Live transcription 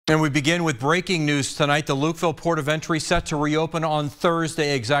And we begin with breaking news tonight. The Lukeville Port of Entry set to reopen on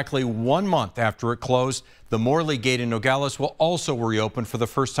Thursday, exactly 1 month after it closed. The Morley Gate in Nogales will also reopen for the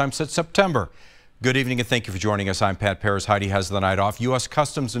first time since September. Good evening and thank you for joining us. I'm Pat Paris. Heidi has the night off. U.S.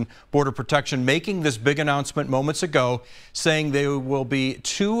 Customs and Border Protection making this big announcement moments ago, saying there will be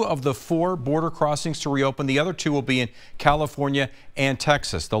 2 of the 4 border crossings to reopen. The other 2 will be in California and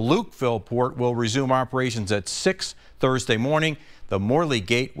Texas. The Lukeville Port will resume operations at 6 Thursday morning. The Morley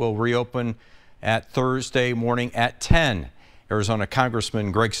Gate will reopen at Thursday morning at 10. Arizona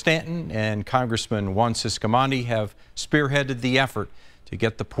Congressman Greg Stanton and Congressman Juan Ciscomandi have spearheaded the effort to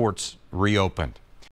get the ports reopened.